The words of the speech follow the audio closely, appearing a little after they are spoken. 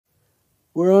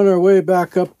We're on our way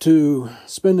back up to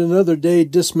spend another day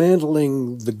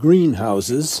dismantling the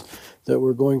greenhouses that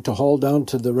we're going to haul down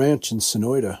to the ranch in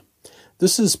Sonoyta.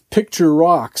 This is Picture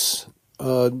Rocks,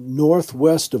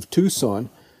 northwest of Tucson,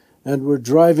 and we're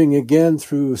driving again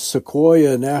through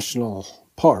Saguaro National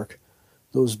Park.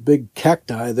 Those big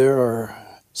cacti there are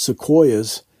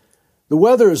sequoias. The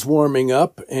weather is warming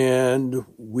up, and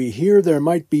we hear there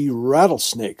might be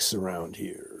rattlesnakes around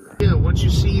here. Yeah, once you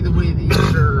see the way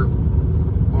these are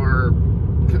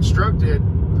constructed,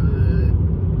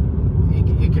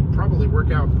 it could probably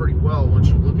work out pretty well once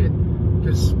you look at,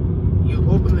 because you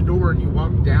open the door and you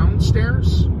walk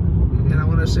downstairs, and I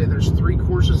want to say there's 3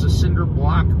 courses of cinder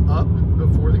block up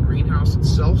before the greenhouse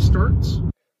itself starts.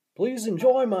 Please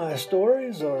enjoy my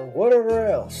stories or whatever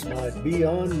else might be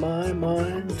on my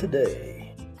mind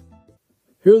today.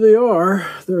 Here they are.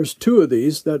 There's 2 of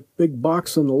these. That big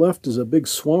box on the left is a big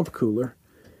swamp cooler.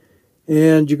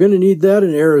 And you're going to need that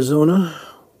in Arizona.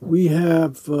 We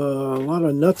have a lot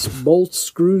of nuts, bolts,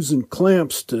 screws, and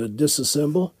clamps to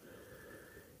disassemble.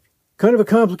 Kind of a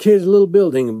complicated little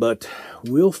building, but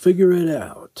we'll figure it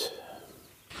out.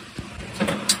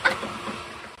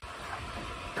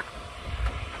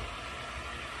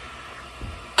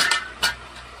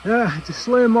 Yeah, just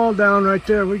lay them all down right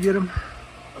there. We get them.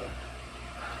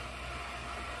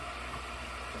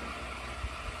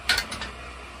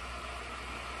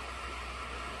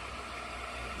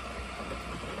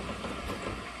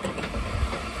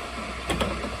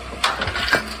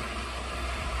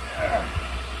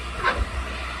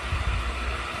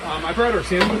 I brought our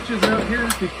sandwiches out here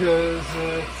because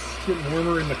it's getting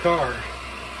warmer in the car.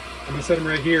 I'm going to set them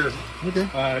right here. Okay.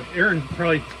 Aaron,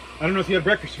 probably, I don't know if you had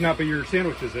breakfast or not, but your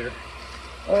sandwich is there.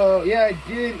 Oh, yeah, I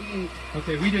did eat.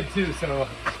 Okay, we did too, so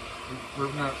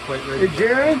we're not quite ready. Hey,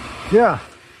 Jared? Yeah.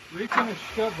 Rake and a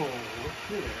shovel.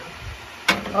 What's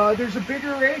there? There's a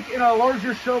bigger rake and a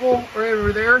larger shovel right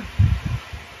over there.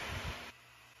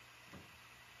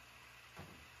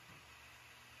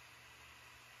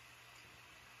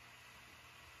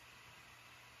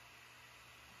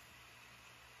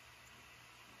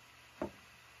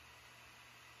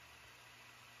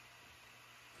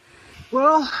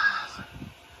 Well,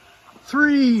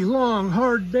 3 long,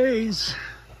 hard days,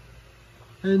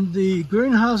 and the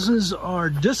greenhouses are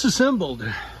disassembled.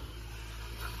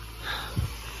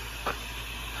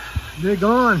 They're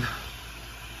gone.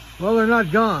 Well, they're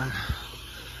not gone.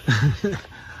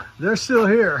 They're still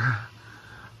here,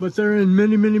 but they're in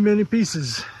many, many, many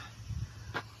pieces.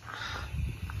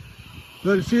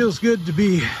 But it feels good to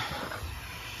be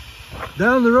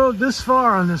down the road this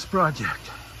far on this project.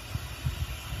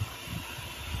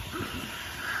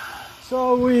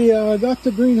 So we got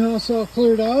the greenhouse all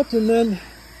cleared out, and then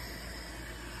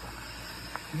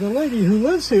the lady who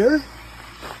lives here,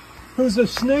 who's a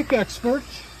snake expert,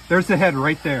 There's the head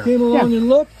right there. came along and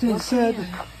looked and said,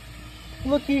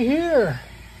 looky here,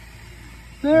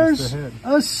 there's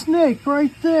a snake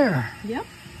right there. Yep.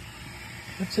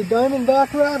 It's a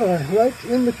diamondback rattler right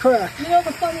in the crack. You know,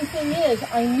 the funny thing is,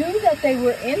 I knew that they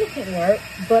were in here,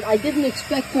 but I didn't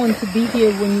expect one to be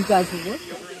here when you guys were working.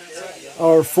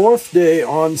 Our 4th day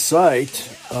on site,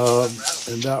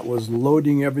 and that was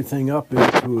loading everything up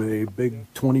into a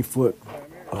big 20-foot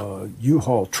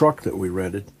U-Haul truck that we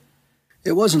rented.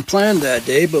 It wasn't planned that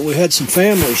day, but we had some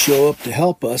family show up to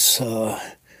help us.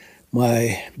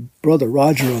 My brother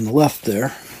Roger on the left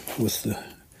there with the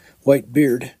white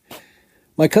beard.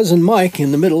 My cousin Mike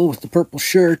in the middle with the purple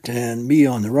shirt, and me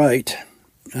on the right.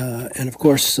 And of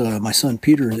course, my son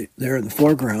Peter there in the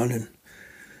foreground. And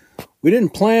we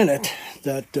didn't plan it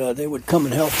that they would come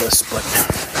and help us,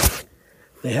 but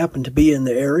they happened to be in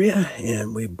the area,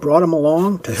 and we brought them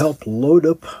along to help load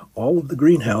up all of the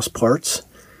greenhouse parts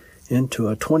into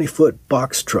a 20-foot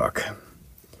box truck.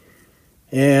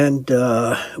 And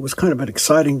it was kind of an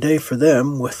exciting day for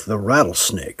them with the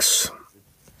rattlesnakes.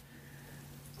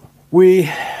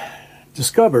 We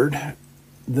discovered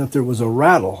that there was a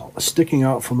rattle sticking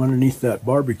out from underneath that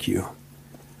barbecue.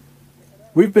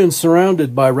 We've been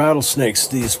surrounded by rattlesnakes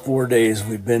these 4 days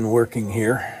we've been working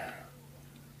here.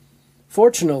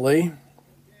 Fortunately,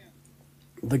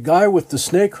 the guy with the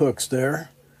snake hooks there,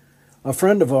 a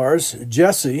friend of ours,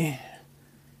 Jesse,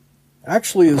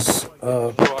 actually is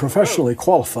professionally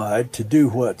qualified to do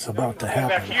what's about to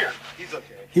happen.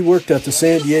 He worked at the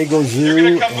San Diego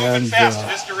Zoo and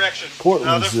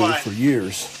Portland Zoo for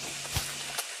years.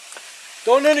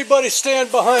 Don't anybody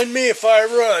stand behind me if I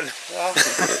run.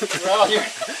 Well, you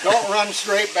don't run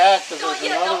straight back because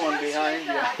there's another one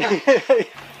behind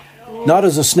you. Not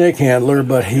as a snake handler,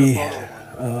 but he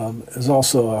is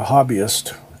also a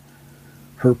hobbyist,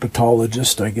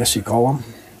 herpetologist, I guess you call him.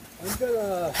 I've got a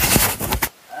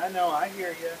I know, I hear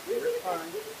you. You're fine.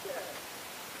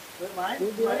 But mine,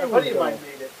 a buddy of mine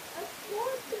made it.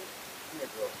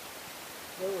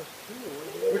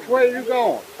 Which way are you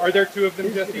going? Are there two of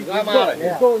them, Jesse? I'm out of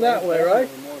here. He's going that way, right?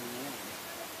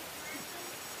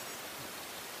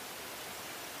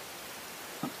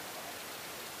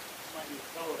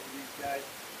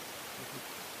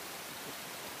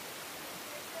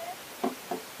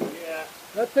 Yeah.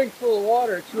 That thing's full of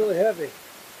water. It's really heavy.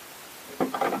 They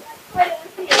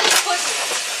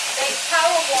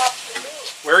power walk the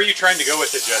roof. Where are you trying to go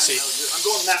with it, Jesse? I'm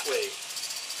going that way.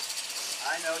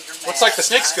 I know you're mad. Looks like the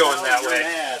snake's going that way.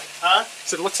 Mad. Huh?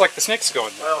 So it looks like the snake's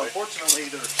going that Well, way. unfortunately,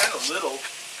 they're kind of little.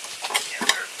 And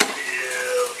they're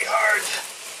really hard.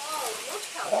 Oh, look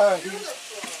how beautiful.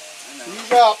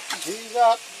 He's up. He's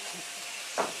up.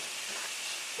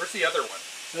 Where's the other one?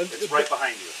 It's right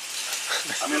behind you.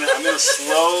 I'm gonna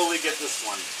slowly get this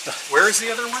one. Where is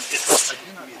the other one? It's,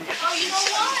 Oh, you know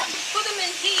what? Put them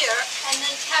in here and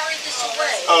then carry this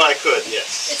away. oh, I could,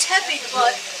 yes. It's heavy,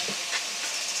 but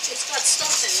it's got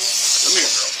stuff in it. Come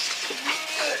here, girl.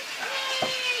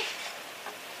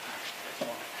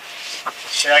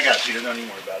 Yeah, I got you. Don't even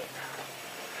worry about it.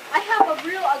 I have a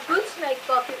good snake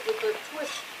bucket with a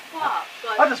twist top,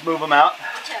 but I'll just move them out.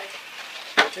 okay.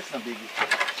 It's no biggie.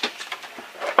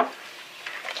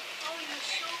 Oh, you're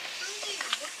so pretty.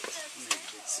 Look at that snake.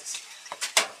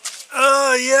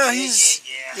 Oh, yeah,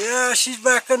 yeah, she's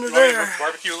back under You want me to there.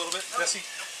 barbecue a little bit, Jesse?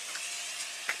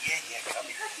 Yeah, come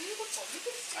here. How beautiful. You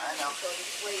can see I know.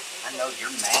 Wait, I know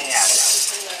you're mad.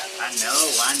 I know.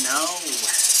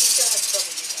 He's gonna have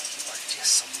trouble with that. You are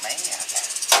just so mad.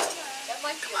 That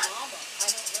might be a mama. I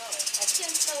don't know. I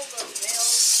can't tell the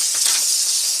males.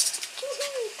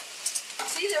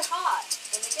 See, they're hot.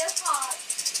 When they get hot.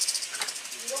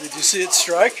 Did you see it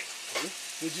strike?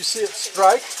 Did you see it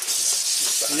strike?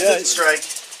 It didn't strike.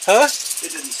 Huh?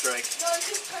 It didn't strike. No, it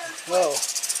just turned. Oh,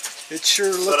 it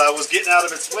sure But looked. I was getting out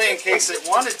of its way in case it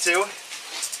wanted to. You don't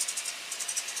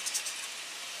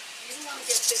want to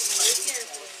get bitten. Be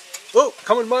careful. Oh,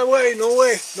 coming my way. No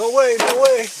way. No way. No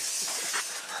way.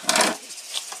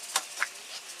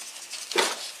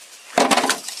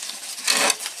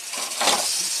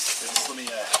 Just let me,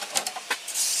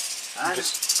 I'm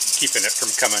just keeping it from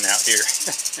coming out here.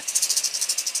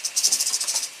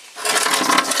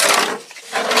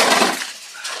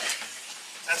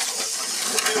 That's what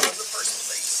I wanted to do in the first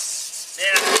place.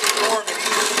 Yeah, more me.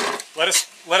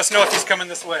 Let us know if he's coming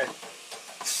this way.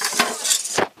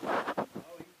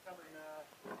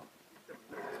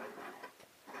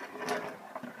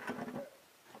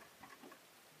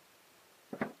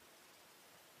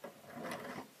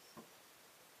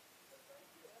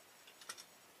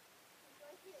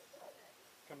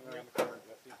 Coming around the corner,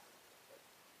 Jesse.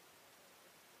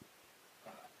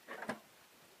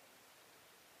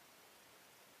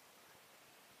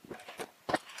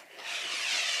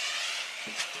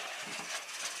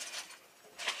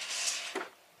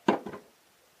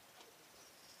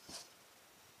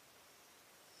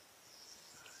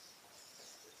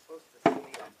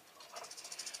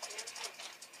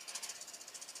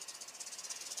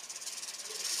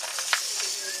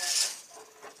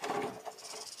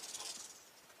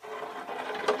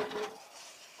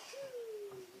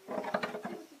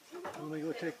 Let me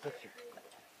go take a picture.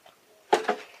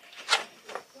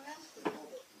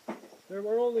 There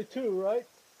were only two, right?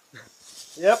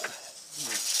 Yep.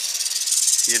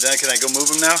 You done? Can I go move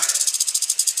them now?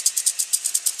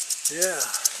 Yeah.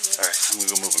 All right, I'm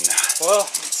gonna go move them now. Well,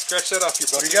 scratch that off your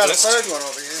bucket We got a list. third one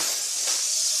over here.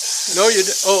 No, you.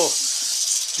 Oh,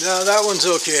 no, that one's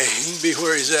okay. He can be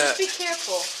where he's at. Be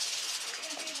careful.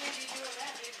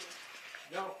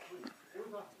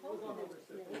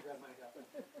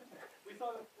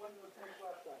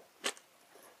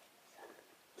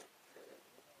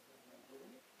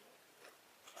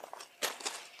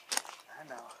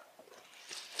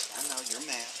 I know, you're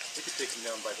mad. We could take him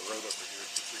down by the road over here.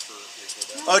 If you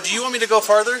prefer. Oh, do you want me to go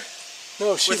farther?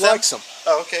 No, she With them? likes them,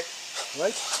 Oh, okay.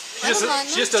 right?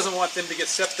 She just doesn't want them to get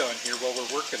stepped on here while we're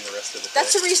working the rest of the day.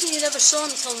 That's the reason you never saw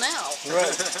them till now.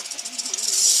 Right.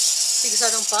 Because I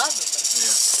don't bother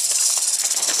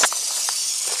them.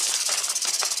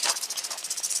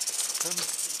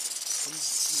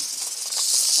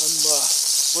 I'm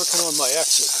working on my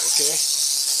exit, okay?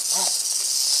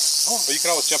 But you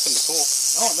can always jump in the pool.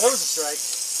 Oh, that was a strike.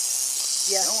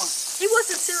 Yeah. No one. He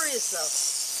wasn't serious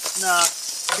though. Nah,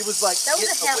 he was like, That was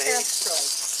get a half-ass away.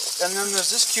 strike. And then there's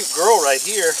this cute girl right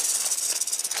here.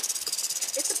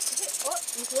 It's a what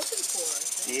he's looking for, I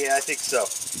think. Yeah, I think so.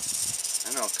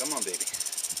 I know. Come on, baby.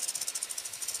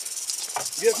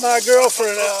 Get my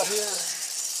girlfriend out here.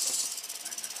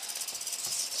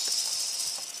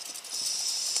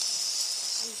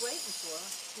 Well,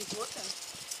 he's working.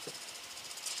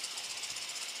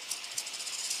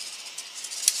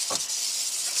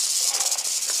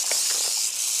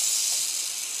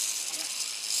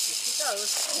 Here she goes.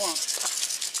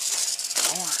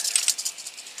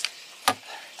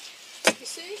 You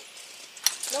see?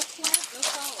 No plant, no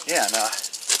collar. Yeah, no.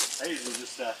 I usually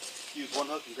just use one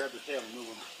hook and grab the tail and move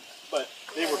them. But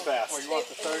they were fast. You want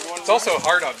the third one? It's also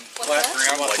hard on flat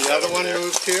ground. Want like the other one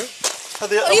moved too? Oh,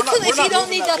 you could, if you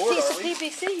don't need that piece of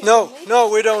PVC. You No, can leave no,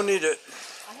 we don't need it. it.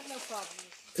 I have no problem.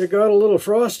 It got a little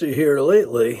frosty here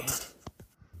lately.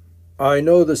 I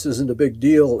know this isn't a big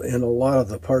deal in a lot of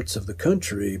the parts of the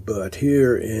country, but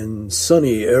here in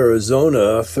sunny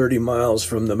Arizona, 30 miles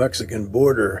from the Mexican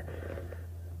border,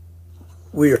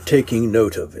 we are taking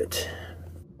note of it.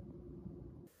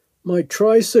 My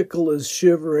tricycle is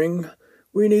shivering.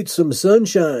 We need some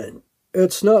sunshine.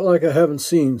 It's not like I haven't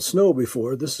seen snow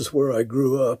before. This is where I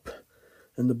grew up.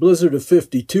 And the blizzard of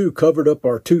 '52 covered up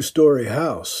our 2-story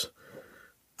house.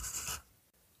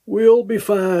 We'll be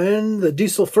fine. The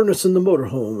diesel furnace in the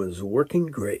motorhome is working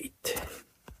great.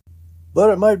 But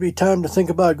it might be time to think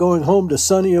about going home to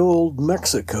sunny old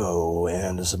Mexico.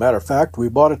 And as a matter of fact, we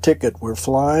bought a ticket. We're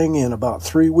flying in about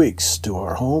 3 weeks to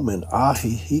our home in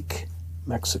Ajijic,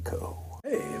 Mexico.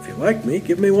 Hey, if you like me,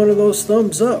 give me one of those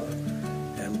thumbs up.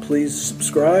 And please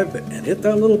subscribe and hit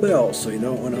that little bell so you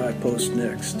know when I post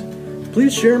next.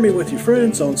 Please share me with your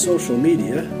friends on social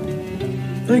media.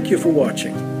 Thank you for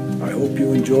watching. I hope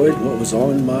you enjoyed what was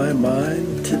on my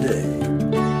mind today.